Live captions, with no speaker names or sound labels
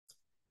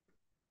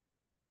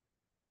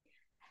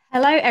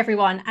Hello,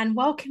 everyone, and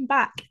welcome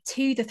back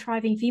to the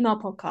Thriving Female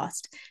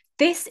podcast.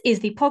 This is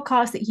the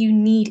podcast that you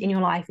need in your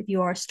life if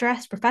you are a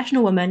stressed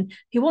professional woman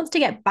who wants to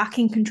get back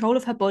in control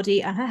of her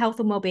body and her health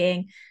and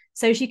well-being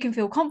so she can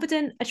feel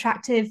confident,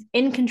 attractive,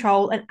 in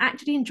control, and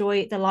actually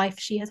enjoy the life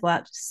she has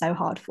worked so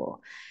hard for.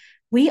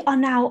 We are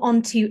now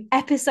on to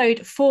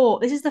episode 4.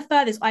 This is the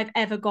furthest I've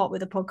ever got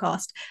with a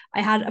podcast.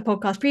 I had a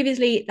podcast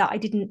previously that I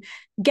didn't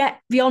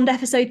get beyond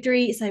episode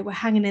 3, so we're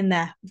hanging in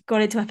there. We've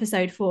got into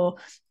episode 4.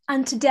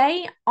 And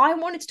today I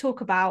wanted to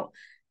talk about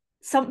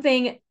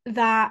something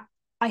that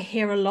I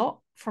hear a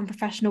lot from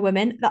professional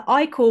women that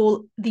I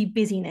call the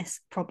busyness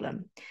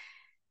problem.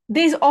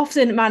 This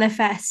often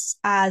manifests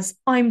as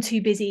I'm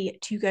too busy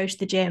to go to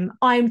the gym.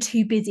 I'm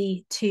too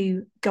busy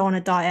to go on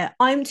a diet.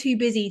 I'm too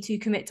busy to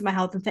commit to my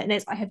health and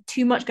fitness. I have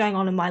too much going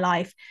on in my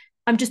life.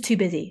 I'm just too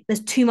busy.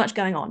 There's too much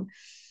going on.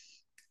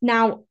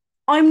 Now,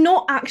 I'm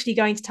not actually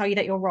going to tell you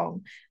that you're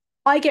wrong.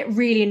 I get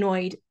really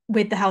annoyed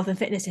with the health and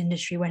fitness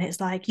industry when it's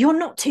like, you're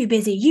not too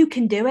busy, you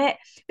can do it.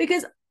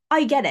 Because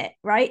I get it,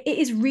 right? It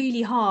is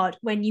really hard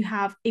when you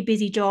have a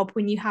busy job,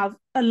 when you have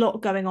a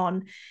lot going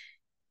on.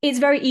 It's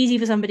very easy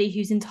for somebody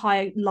whose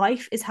entire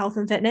life is health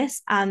and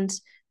fitness. And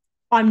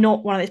I'm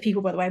not one of those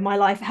people, by the way. My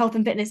life, health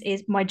and fitness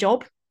is my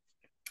job,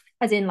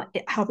 as in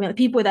like helping other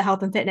people with their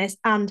health and fitness.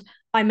 And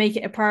I make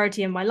it a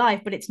priority in my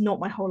life, but it's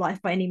not my whole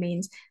life by any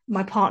means.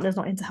 My partner's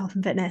not into health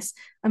and fitness.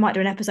 I might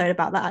do an episode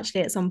about that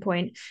actually at some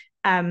point.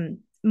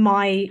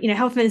 My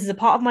health and fitness is a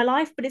part of my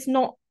life, but it's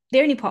not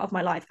the only part of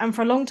my life. And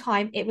for a long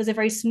time, it was a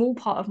very small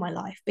part of my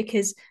life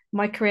because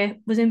my career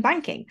was in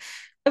banking.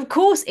 Of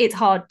course, it's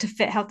hard to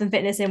fit health and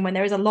fitness in when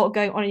there is a lot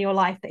going on in your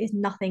life that is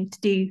nothing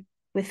to do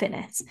with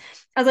fitness.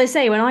 As I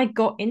say, when I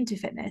got into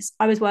fitness,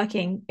 I was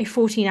working a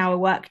 14-hour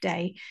work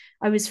day.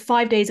 I was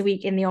 5 days a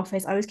week in the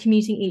office. I was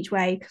commuting each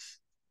way.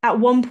 At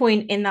one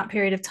point in that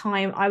period of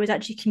time, I was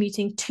actually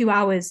commuting 2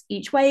 hours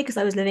each way because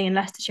I was living in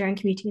Leicestershire and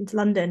commuting into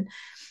London.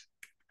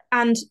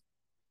 And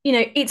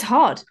it's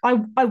hard.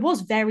 I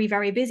was very,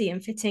 very busy,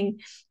 and fitting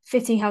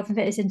health and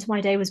fitness into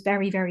my day was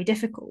very, very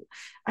difficult.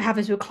 I have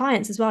this with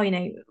clients as well.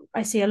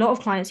 I see a lot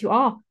of clients who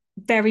are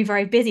very,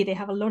 very busy. They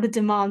have a lot of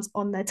demands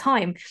on their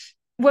time.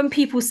 When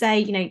people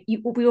say,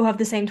 we all have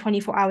the same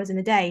 24 hours in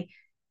a day,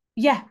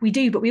 yeah, we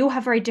do, but we all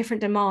have very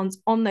different demands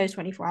on those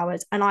 24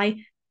 hours. And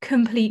I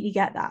completely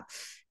get that.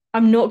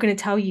 I'm not going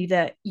to tell you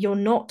that you're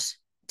not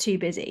too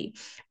busy,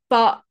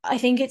 but I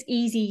think it's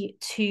easy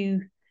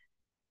to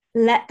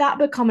let that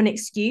become an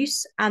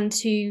excuse and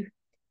to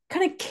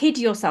kind of kid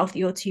yourself that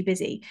you're too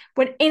busy.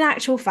 When in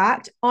actual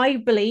fact, I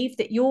believe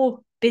that your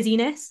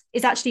busyness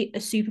is actually a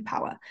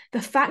superpower.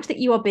 The fact that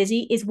you are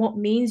busy is what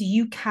means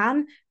you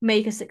can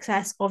make a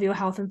success of your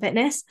health and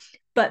fitness.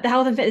 But the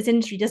health and fitness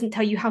industry doesn't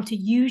tell you how to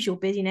use your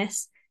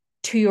busyness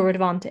to your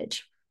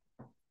advantage.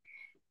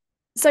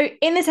 So,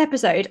 in this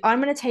episode, I'm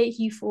going to take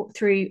you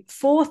through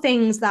 4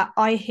 things that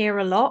I hear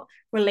a lot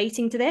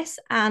relating to this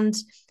and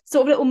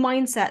sort of little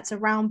mindsets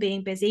around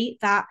being busy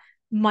that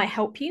might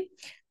help you.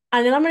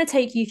 And then I'm going to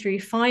take you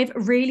through 5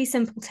 really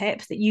simple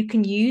tips that you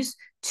can use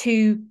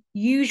to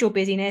use your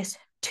busyness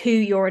to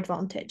your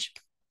advantage.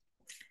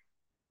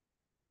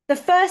 The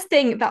first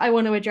thing that I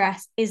want to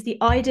address is the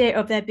idea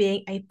of there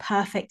being a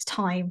perfect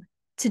time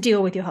to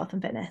deal with your health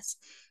and fitness.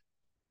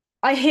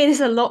 I hear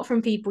this a lot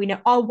from people,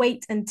 I'll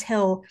wait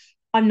until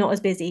I'm not as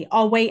busy.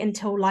 I'll wait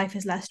until life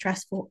is less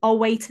stressful. I'll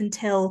wait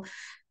until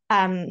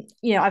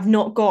I've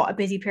not got a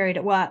busy period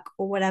at work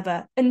or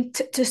whatever, and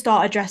to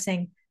start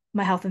addressing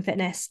my health and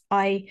fitness.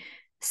 I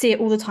see it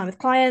all the time with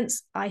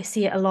clients. I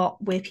see it a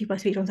lot with people I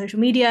speak to on social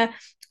media.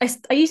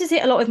 I used to see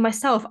it a lot with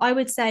myself. I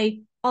would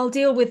say, I'll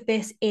deal with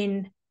this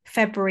in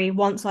February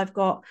once I've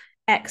got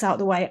X out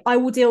the way. I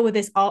will deal with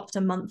this after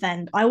month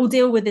end. I will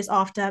deal with this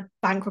after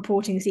bank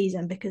reporting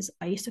season because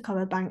I used to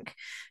cover bank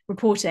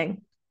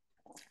reporting.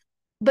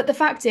 But the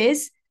fact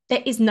is,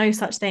 there is no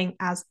such thing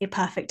as a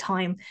perfect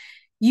time.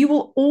 You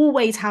will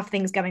always have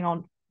things going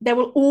on. There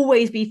will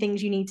always be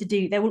things you need to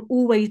do. There will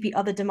always be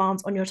other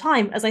demands on your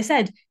time. As I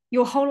said,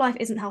 your whole life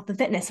isn't health and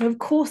fitness. So, of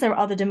course, there are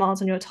other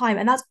demands on your time.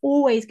 And that's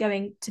always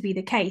going to be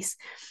the case.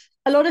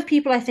 A lot of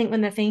people, I think, when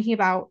they're thinking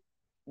about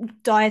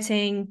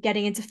dieting,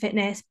 getting into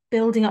fitness,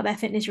 building up their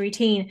fitness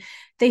routine,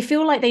 they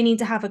feel like they need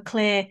to have a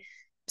clear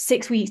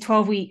 6 weeks,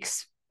 12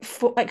 weeks,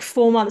 like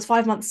 4 months,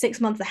 5 months, 6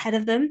 months ahead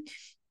of them,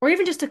 or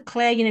even just a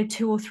clear,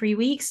 2 or 3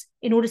 weeks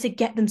in order to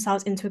get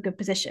themselves into a good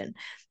position.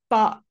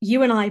 But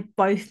you and I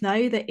both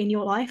know that in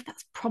your life,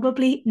 that's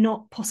probably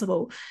not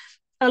possible.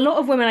 A lot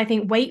of women, I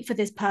think, wait for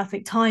this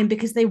perfect time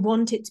because they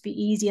want it to be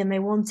easy and they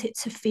want it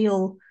to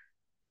feel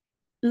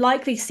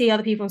like they see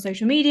other people on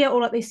social media or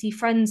like they see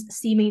friends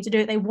seeming to do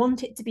it. They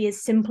want it to be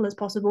as simple as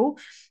possible.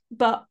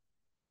 But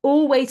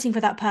all waiting for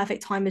that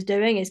perfect time is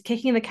doing is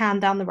kicking the can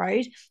down the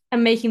road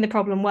and making the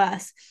problem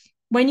worse.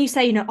 When you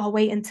say, I'll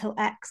wait until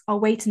X, I'll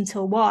wait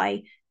until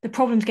Y, the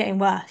problem's getting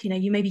worse.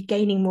 You may be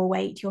gaining more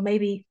weight, you're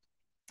maybe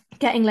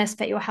getting less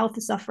fit, your health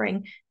is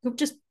suffering, you're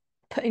just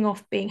putting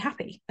off being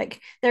happy. Like,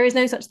 there is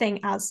no such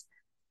thing as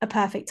a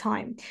perfect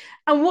time.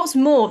 And what's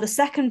more, the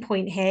second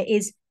point here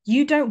is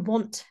you don't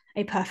want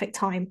a perfect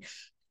time.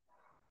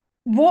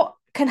 What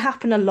can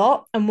happen a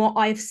lot, and what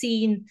I've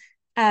seen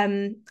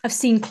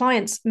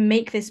clients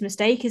make this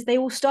mistake, is they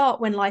will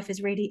start when life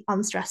is really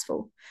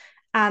unstressful,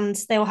 and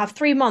they will have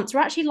 3 months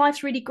where actually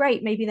life's really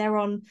great. Maybe they're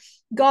on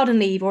garden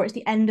leave, or it's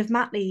the end of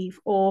mat leave,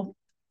 or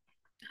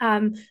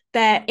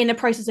they're in a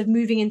process of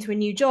moving into a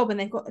new job and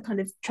they've got the kind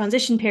of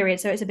transition period,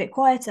 so it's a bit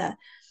quieter.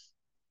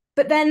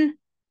 But then,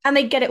 and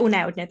they get it all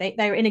nailed.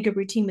 They're in a good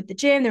routine with the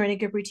gym, they're in a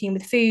good routine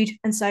with food,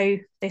 and so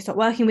they start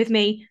working with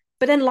me.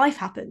 But then life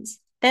happens.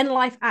 Then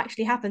life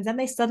actually happens, and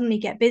they suddenly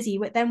get busy.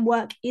 But then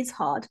work is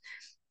hard,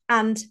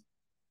 and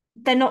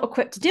they're not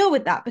equipped to deal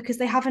with that because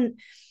they haven't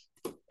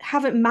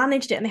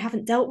managed it and they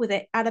haven't dealt with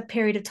it at a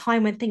period of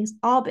time when things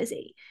are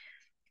busy.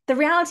 The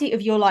reality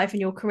of your life and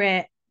your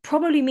career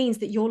probably means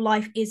that your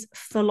life is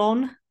full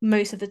on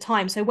most of the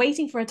time. So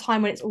waiting for a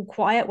time when it's all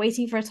quiet,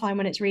 waiting for a time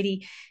when it's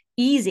really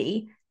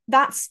easy,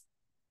 that's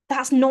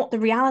not the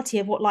reality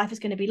of what life is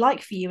going to be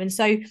like for you. And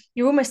so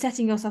you're almost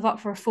setting yourself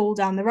up for a fall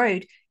down the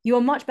road. You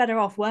are much better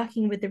off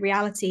working with the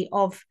reality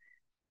of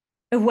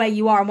where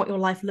you are and what your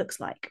life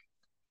looks like.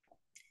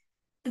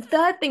 The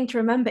third thing to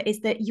remember is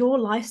that your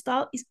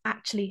lifestyle is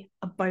actually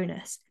a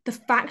bonus. The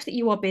fact that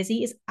you are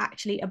busy is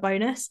actually a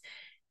bonus.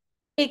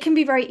 It can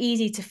be very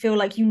easy to feel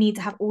like you need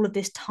to have all of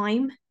this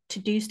time to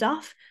do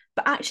stuff,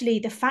 but actually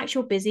the fact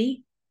you're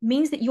busy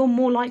means that you're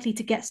more likely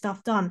to get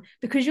stuff done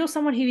because you're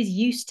someone who is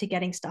used to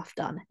getting stuff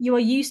done. You are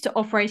used to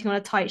operating on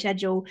a tight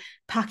schedule,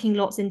 packing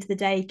lots into the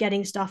day,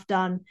 getting stuff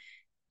done.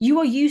 You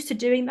are used to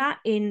doing that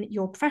in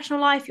your professional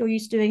life, you're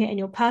used to doing it in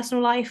your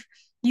personal life.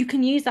 You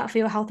can use that for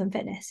your health and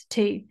fitness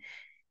too.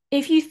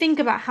 If you think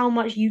about how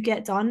much you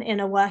get done in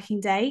a working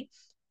day,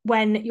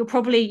 when you're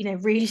probably,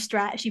 really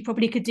stretched, you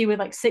probably could do with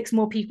like 6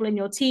 more people in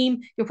your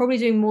team, you're probably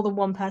doing more than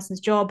one person's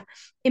job.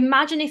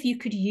 Imagine if you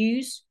could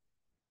use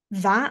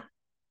that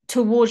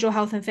towards your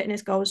health and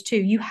fitness goals too.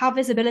 You have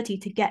this ability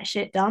to get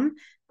shit done.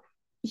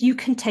 You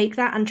can take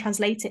that and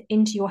translate it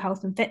into your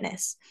health and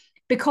fitness,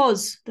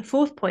 because the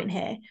fourth point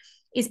here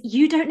is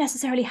you don't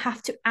necessarily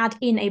have to add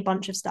in a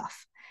bunch of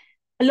stuff.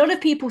 A lot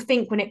of people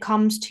think when it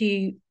comes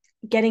to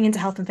getting into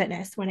health and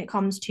fitness, when it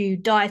comes to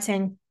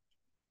dieting,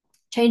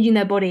 changing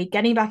their body,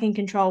 getting back in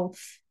control,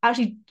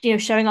 actually,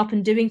 showing up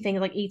and doing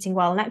things like eating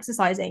well and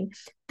exercising,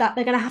 that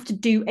they're going to have to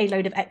do a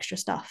load of extra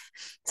stuff.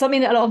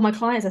 Something that a lot of my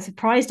clients are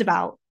surprised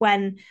about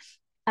when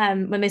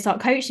they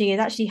start coaching is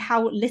actually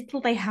how little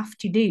they have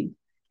to do.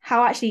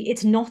 How actually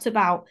it's not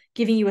about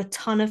giving you a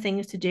ton of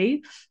things to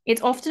do.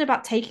 It's often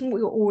about taking what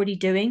you're already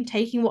doing,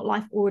 taking what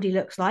life already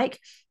looks like,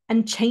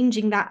 and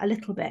changing that a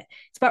little bit.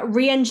 It's about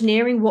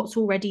re-engineering what's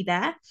already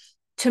there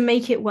to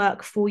make it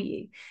work for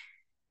you.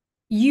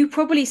 You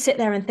probably sit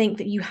there and think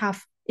that you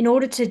have, in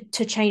order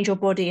to change your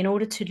body, in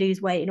order to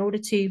lose weight, in order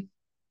to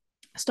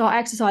start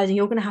exercising,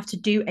 you're going to have to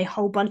do a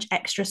whole bunch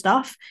extra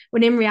stuff,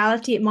 when in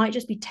reality it might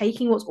just be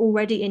taking what's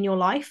already in your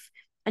life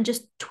and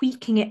just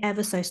tweaking it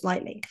ever so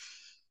slightly.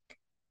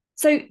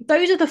 So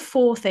those are the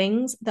 4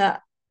 things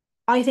that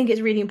I think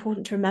is really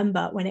important to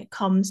remember when it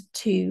comes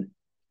to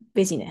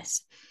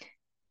busyness.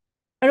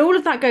 And all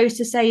of that goes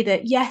to say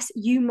that, yes,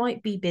 you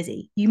might be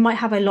busy. You might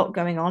have a lot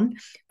going on,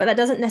 but that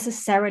doesn't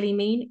necessarily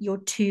mean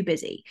you're too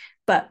busy.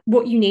 But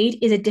what you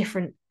need is a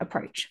different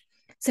approach.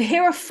 So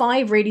here are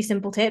 5 really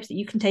simple tips that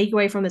you can take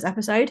away from this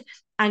episode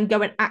and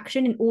go in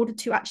action in order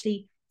to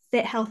actually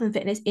fit health and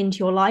fitness into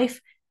your life,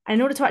 and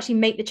in order to actually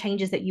make the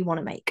changes that you want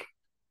to make.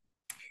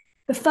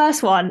 The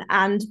first one,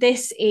 and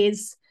this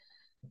is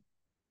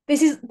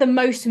the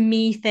most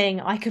me thing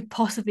I could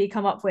possibly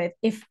come up with.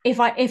 If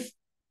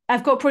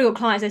I've probably got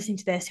clients listening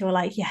to this who are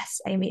like,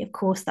 yes, Amy, of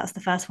course, that's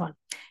the first one.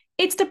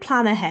 It's to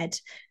plan ahead.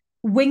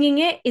 Winging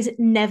it is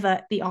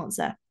never the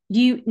answer.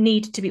 You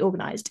need to be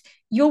organized.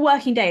 Your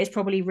working day is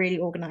probably really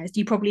organized.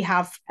 You probably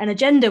have an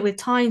agenda with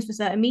times for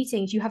certain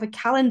meetings. You have a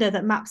calendar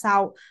that maps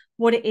out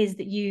what it is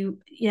that you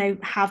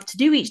have to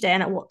do each day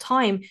and at what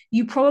time.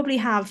 You probably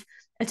have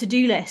a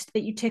to-do list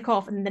that you tick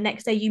off, and the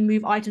next day you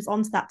move items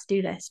onto that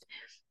to-do list.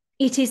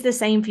 It is the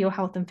same for your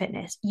health and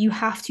fitness. You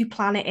have to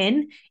plan it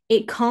in.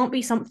 It can't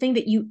be something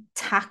that you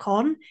tack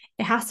on.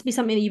 It has to be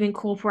something that you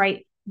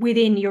incorporate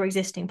within your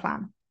existing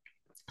plan.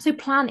 So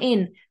plan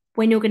in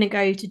when you're going to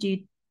go to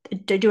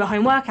do a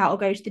home workout or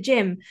go to the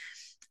gym.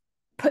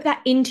 Put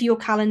that into your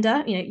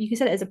calendar. You can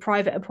set it as a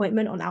private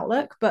appointment on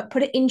Outlook, but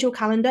put it into your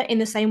calendar in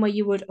the same way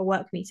you would a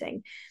work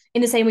meeting,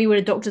 in the same way you would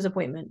a doctor's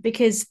appointment,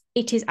 because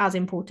it is as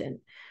important.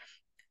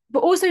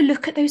 But also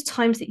look at those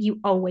times that you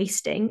are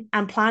wasting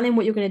and plan in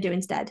what you're going to do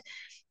instead.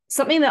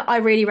 Something that I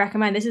really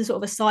recommend, this is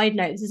sort of a side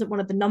note, this isn't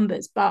one of the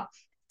numbers, but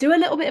do a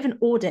little bit of an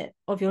audit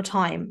of your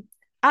time.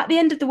 At the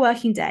end of the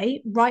working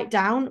day, write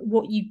down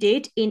what you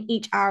did in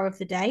each hour of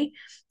the day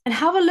and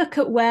have a look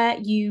at where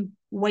you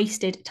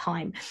wasted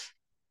time.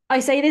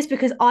 I say this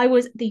because I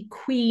was the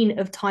queen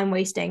of time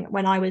wasting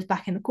when I was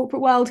back in the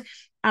corporate world.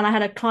 And I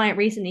had a client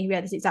recently who we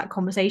had this exact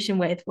conversation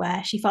with,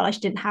 where she felt like she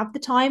didn't have the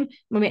time.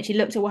 When we actually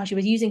looked at how she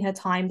was using her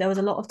time, there was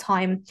a lot of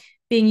time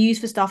being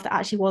used for stuff that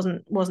actually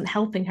wasn't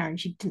helping her, and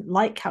she didn't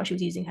like how she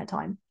was using her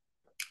time.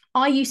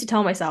 I used to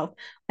tell myself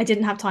I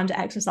didn't have time to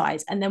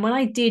exercise. And then when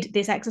I did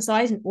this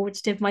exercise in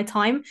auditive my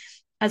time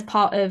as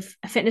part of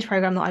a fitness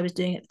program that I was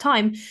doing at the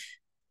time,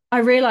 I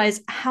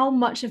realized how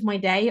much of my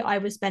day I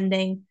was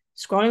spending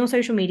scrolling on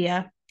social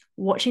media,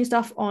 watching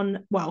stuff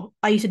on, well,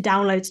 I used to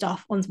download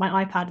stuff onto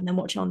my iPad and then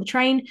watch it on the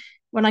train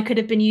when I could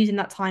have been using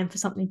that time for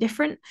something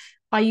different.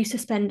 I used to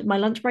spend my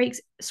lunch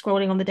breaks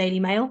scrolling on the Daily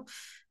Mail.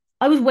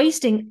 I was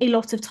wasting a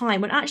lot of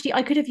time when actually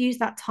I could have used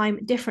that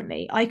time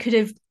differently. I could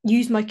have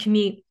used my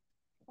commute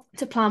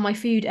to plan my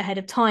food ahead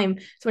of time,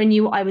 so I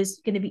knew what I was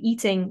going to be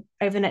eating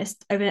over the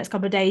next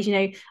couple of days.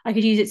 I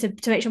could use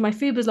it to make sure my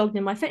food was logged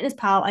in my fitness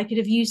pal. I could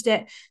have used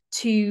it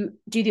to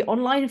do the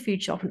online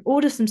food shop and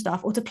order some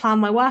stuff, or to plan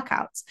my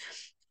workouts.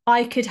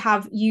 I could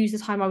have used the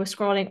time I was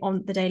scrolling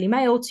on the Daily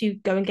Mail to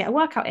go and get a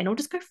workout in, or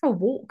just go for a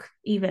walk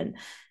even.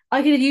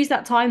 I could have used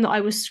that time that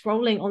I was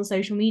scrolling on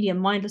social media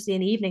mindlessly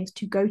in the evenings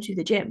to go to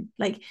the gym.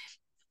 Like,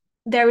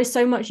 there is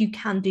so much you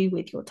can do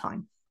with your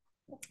time.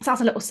 So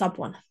that's a little sub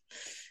one.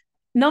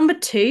 Number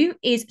two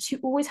is to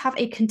always have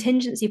a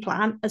contingency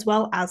plan as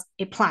well as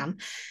a plan.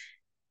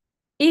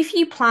 If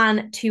you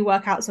plan 2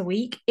 workouts a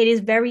week, it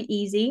is very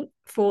easy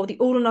for the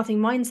all or nothing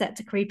mindset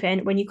to creep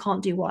in when you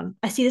can't do one.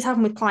 I see this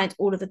happen with clients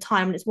all of the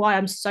time, and it's why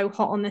I'm so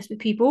hot on this with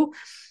people.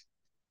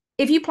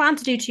 If you plan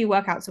to do 2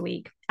 workouts a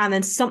week and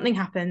then something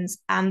happens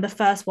and the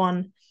first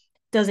one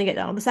doesn't get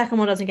done, or the second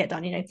one doesn't get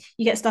done, you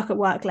get stuck at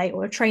work late,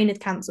 or a train is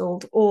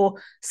cancelled,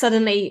 or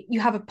suddenly you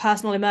have a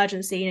personal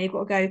emergency, you've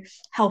got to go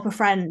help a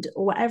friend,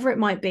 or whatever it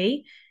might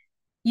be,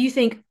 you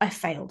think, I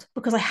failed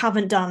because I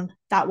haven't done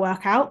that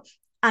workout,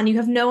 and you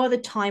have no other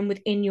time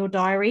within your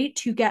diary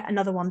to get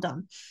another one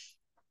done.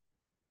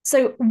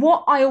 So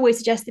what I always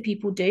suggest that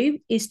people do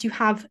is to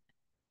have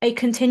a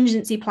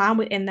contingency plan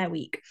within their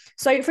week.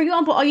 So for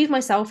example, I'll use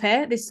myself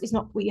here. This is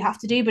not what you have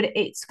to do, but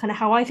it's kind of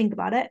how I think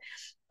about it.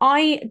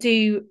 I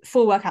do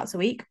 4 workouts a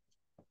week,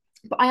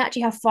 but I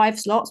actually have 5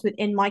 slots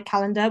within my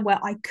calendar where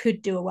I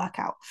could do a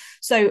workout.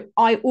 So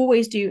I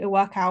always do a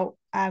workout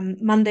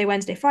Monday,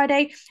 Wednesday,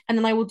 Friday, and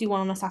then I will do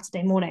one on a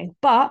Saturday morning.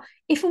 But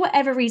if for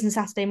whatever reason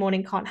Saturday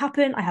morning can't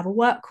happen, I have a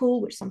work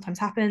call, which sometimes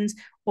happens,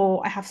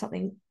 or I have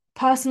something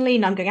personally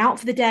and I'm going out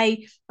for the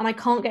day and I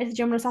can't get to the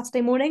gym on a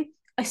Saturday morning,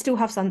 I still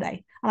have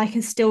Sunday and I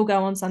can still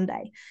go on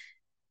Sunday.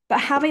 But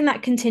having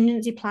that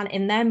contingency plan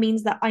in there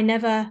means that I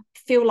never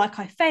feel like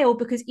I fail,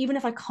 because even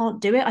if I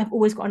can't do it, I've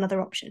always got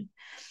another option.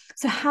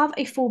 So have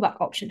a fallback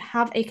option,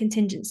 have a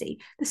contingency.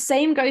 The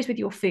same goes with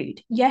your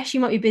food. Yes, you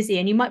might be busy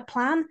and you might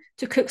plan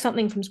to cook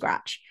something from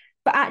scratch.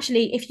 But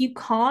actually, if you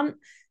can't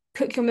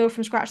cook your meal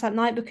from scratch that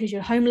night because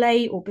you're home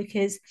late, or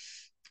because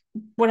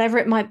whatever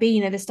it might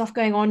be, there's stuff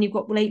going on, you've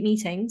got late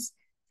meetings,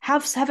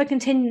 have a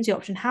contingency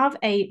option. Have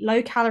a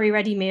low calorie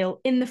ready meal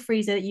in the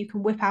freezer that you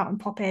can whip out and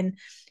pop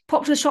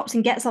to the shops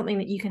and get something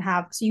that you can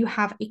have, so you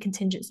have a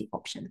contingency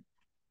option.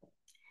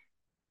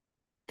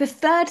 The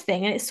third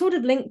thing, and it's sort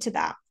of linked to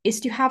that,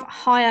 is to have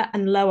higher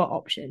and lower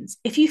options.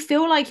 If you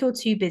feel like you're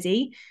too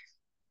busy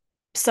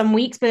some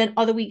weeks, but then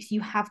other weeks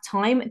you have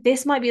time,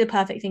 this might be the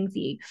perfect thing for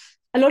you.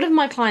 A lot of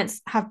my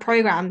clients have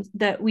programs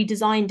that we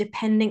design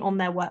depending on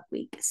their work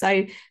week.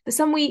 So for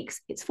some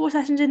weeks, it's 4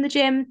 sessions in the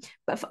gym,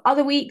 but for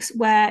other weeks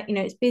where,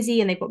 it's busy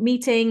and they've got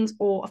meetings,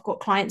 or I've got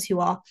clients who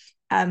are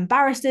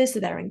barristers, so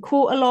they're in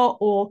court a lot,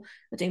 or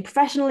they're doing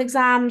professional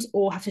exams,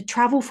 or have to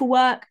travel for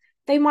work,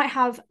 they might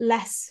have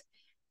less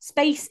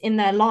space in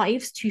their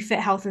lives to fit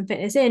health and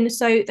fitness in.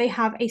 So they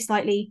have a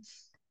slightly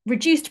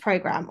reduced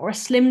program or a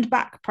slimmed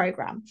back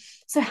program.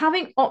 So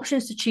having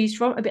options to choose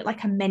from, a bit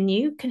like a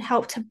menu, can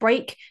help to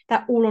break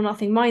that all or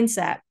nothing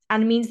mindset,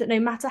 and means that no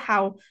matter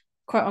how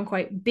quote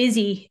unquote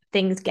busy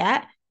things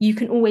get, you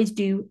can always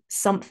do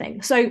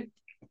something. So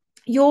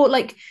you're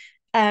like,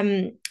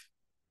 I'm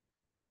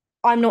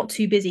not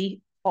too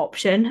busy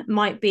option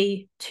might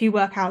be 2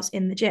 workouts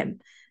in the gym,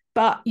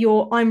 but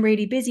your I'm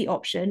really busy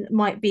option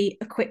might be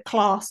a quick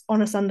class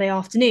on a Sunday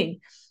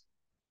afternoon.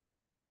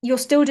 You're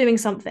still doing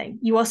something.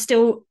 You are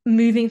still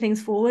moving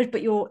things forward,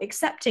 but you're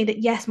accepting that,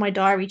 yes, my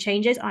diary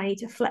changes. I need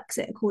to flex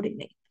it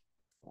accordingly.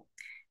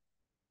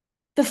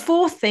 The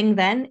fourth thing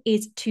then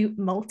is to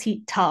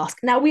multitask.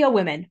 Now, we are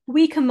women.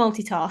 We can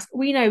multitask.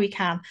 We know we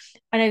can.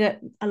 I know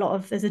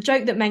that there's a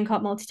joke that men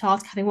can't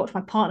multitask. Having watched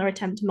my partner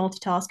attempt to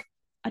multitask,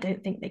 I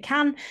don't think they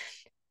can.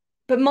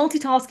 But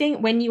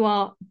multitasking when you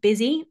are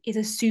busy is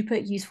a super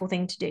useful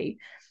thing to do.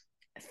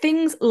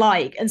 Things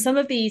like, and some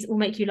of these will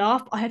make you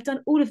laugh, I have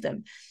done all of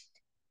them.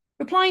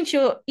 Replying to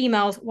your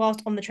emails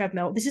whilst on the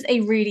treadmill. This is a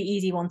really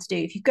easy one to do.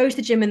 If you go to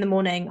the gym in the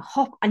morning,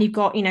 hop, and you've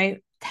got,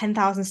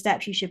 10,000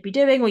 steps you should be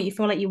doing, or you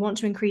feel like you want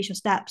to increase your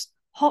steps,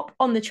 hop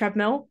on the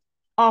treadmill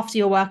after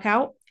your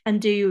workout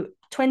and do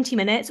 20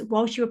 minutes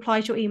whilst you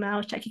reply to your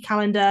emails, check your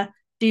calendar,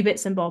 do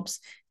bits and bobs.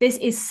 This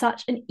is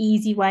such an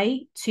easy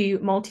way to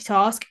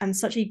multitask and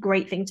such a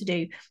great thing to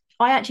do.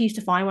 I actually used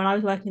to find when I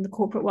was working in the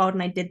corporate world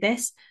and I did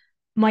this,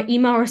 my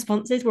email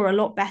responses were a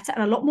lot better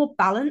and a lot more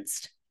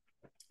balanced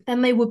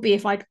than they would be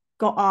if I'd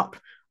got up,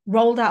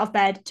 rolled out of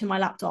bed to my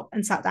laptop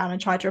and sat down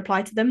and tried to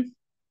reply to them.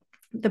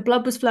 The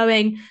blood was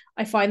flowing.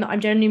 I find that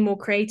I'm generally more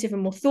creative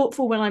and more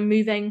thoughtful when I'm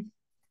moving.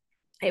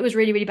 It was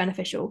really, really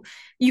beneficial.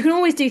 You can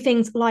always do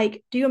things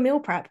like do your meal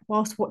prep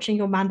whilst watching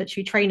your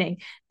mandatory training.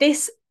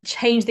 This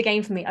changed the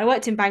game for me. I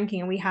worked in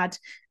banking and we had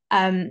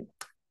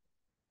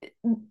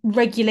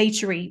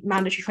regulatory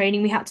mandatory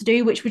training we had to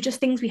do, which were just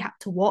things we had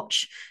to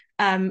watch,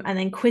 and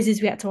then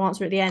quizzes we had to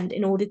answer at the end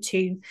in order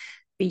to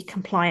be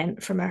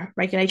compliant from a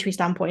regulatory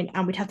standpoint.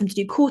 And we'd have them to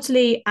do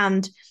quarterly,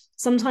 and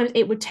sometimes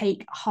it would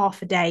take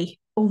half a day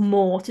or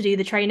more to do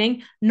the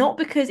training, not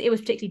because it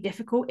was particularly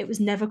difficult. It was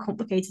never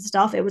complicated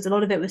stuff. It was, a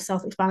lot of it was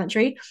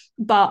self-explanatory,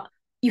 but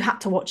you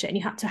had to watch it and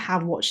you had to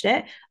have watched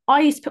it.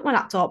 I used to put my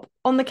laptop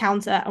on the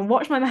counter and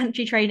watch my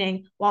mandatory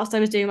training whilst I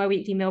was doing my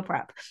weekly meal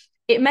prep.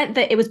 It meant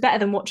that it was better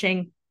than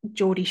watching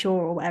Geordie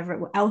Shore or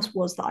whatever else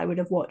was that I would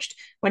have watched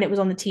when it was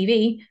on the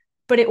TV.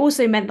 But it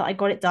also meant that I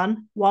got it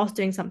done whilst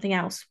doing something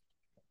else.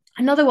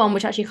 Another one,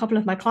 which actually a couple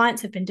of my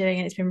clients have been doing,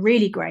 and it's been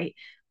really great,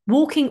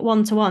 walking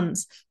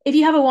one-to-ones. If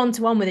you have a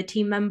one-to-one with a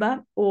team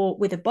member or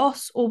with a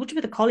boss or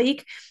with a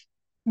colleague,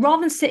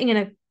 rather than sitting in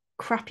a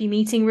crappy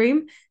meeting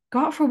room, go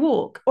out for a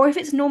walk. Or if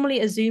it's normally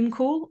a Zoom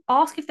call,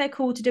 ask if they're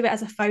cool to do it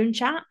as a phone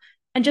chat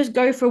and just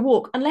go for a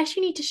walk. Unless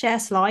you need to share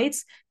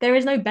slides, there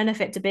is no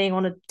benefit to being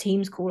on a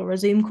Teams call or a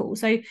Zoom call.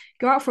 So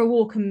go out for a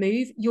walk and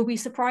move. You'll be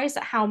surprised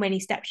at how many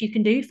steps you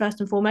can do, first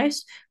and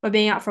foremost, by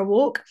being out for a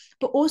walk,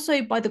 but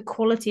also by the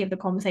quality of the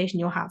conversation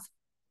you'll have.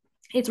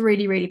 It's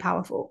really, really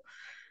powerful.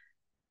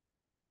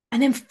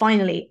 And then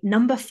finally,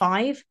 number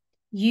 5,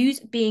 use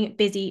being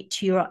busy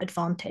to your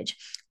advantage.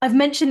 I've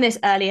mentioned this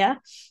earlier.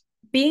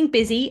 Being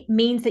busy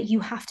means that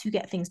you have to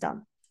get things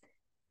done.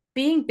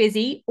 Being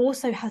busy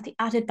also has the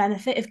added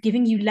benefit of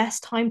giving you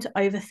less time to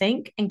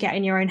overthink and get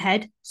in your own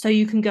head so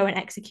you can go and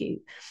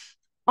execute.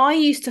 I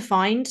used to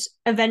find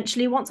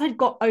eventually, once I'd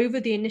got over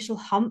the initial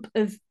hump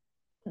of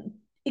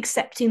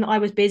accepting that I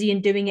was busy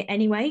and doing it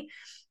anyway,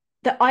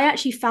 that I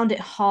actually found it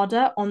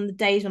harder on the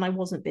days when I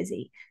wasn't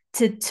busy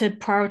to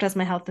prioritize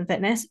my health and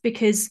fitness,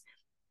 because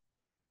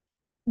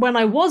when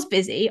I was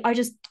busy, I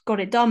just got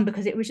it done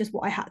because it was just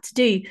what I had to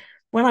do.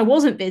 When I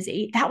wasn't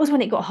busy, that was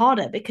when it got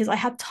harder because I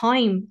had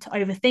time to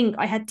overthink.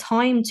 I had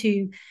time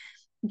to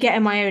get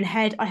in my own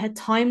head. I had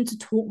time to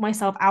talk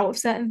myself out of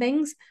certain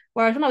things.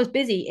 Whereas when I was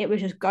busy, it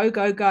was just go,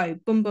 go, go,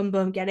 boom, boom,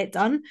 boom, get it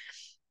done.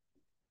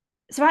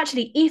 So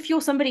actually, if you're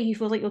somebody who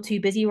feels like you're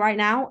too busy right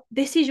now,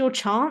 this is your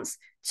chance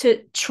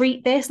to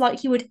treat this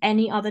like you would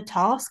any other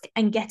task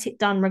and get it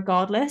done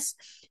regardless,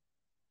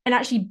 and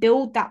actually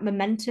build that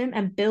momentum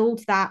and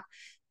build that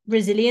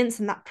resilience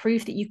and that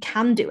proof that you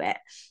can do it.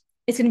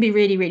 It's going to be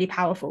really, really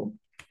powerful.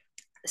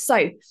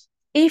 So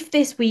if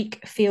this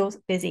week feels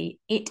busy,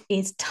 it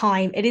is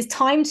time. It is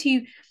time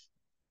to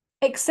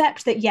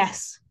accept that,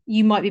 yes,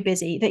 you might be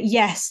busy, that,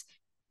 yes,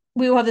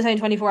 we all have the same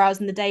 24 hours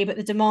in the day, but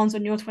the demands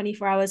on your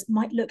 24 hours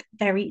might look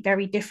very,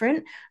 very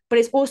different. But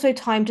it's also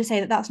time to say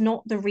that that's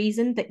not the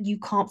reason that you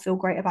can't feel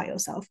great about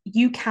yourself.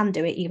 You can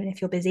do it even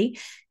if you're busy.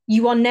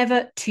 You are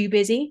never too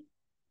busy.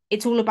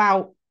 It's all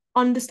about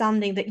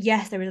understanding that,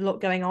 yes, there is a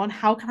lot going on.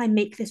 How can I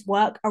make this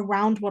work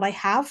around what I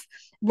have,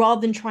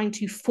 rather than trying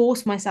to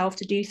force myself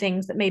to do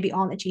things that maybe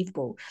aren't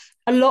achievable?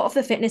 A lot of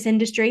the fitness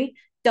industry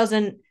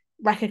doesn't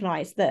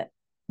recognize that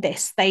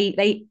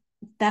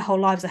their whole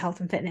lives are health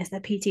and fitness.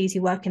 They're PTs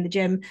who work in the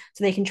gym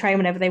so they can train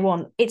whenever they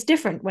want. It's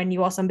different when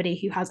you are somebody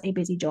who has a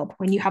busy job,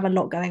 when you have a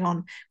lot going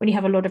on, when you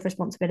have a lot of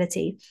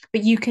responsibility.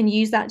 But you can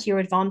use that to your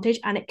advantage,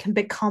 and it can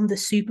become the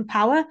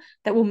superpower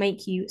that will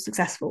make you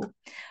successful.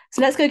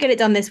 So let's go get it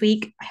done this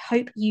week. I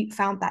hope you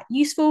found that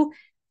useful.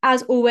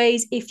 As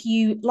always, if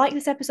you like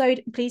this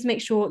episode, please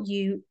make sure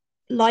you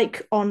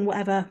like on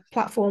whatever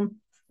platform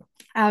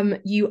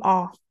you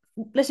are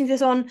listening to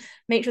this on.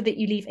 Make sure that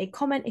you leave a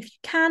comment if you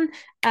can.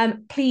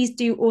 Please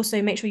do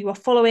also make sure you are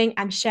following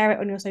and share it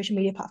on your social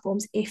media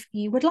platforms if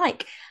you would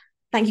like.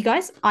 Thank you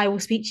guys. I will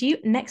speak to you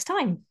next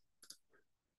time.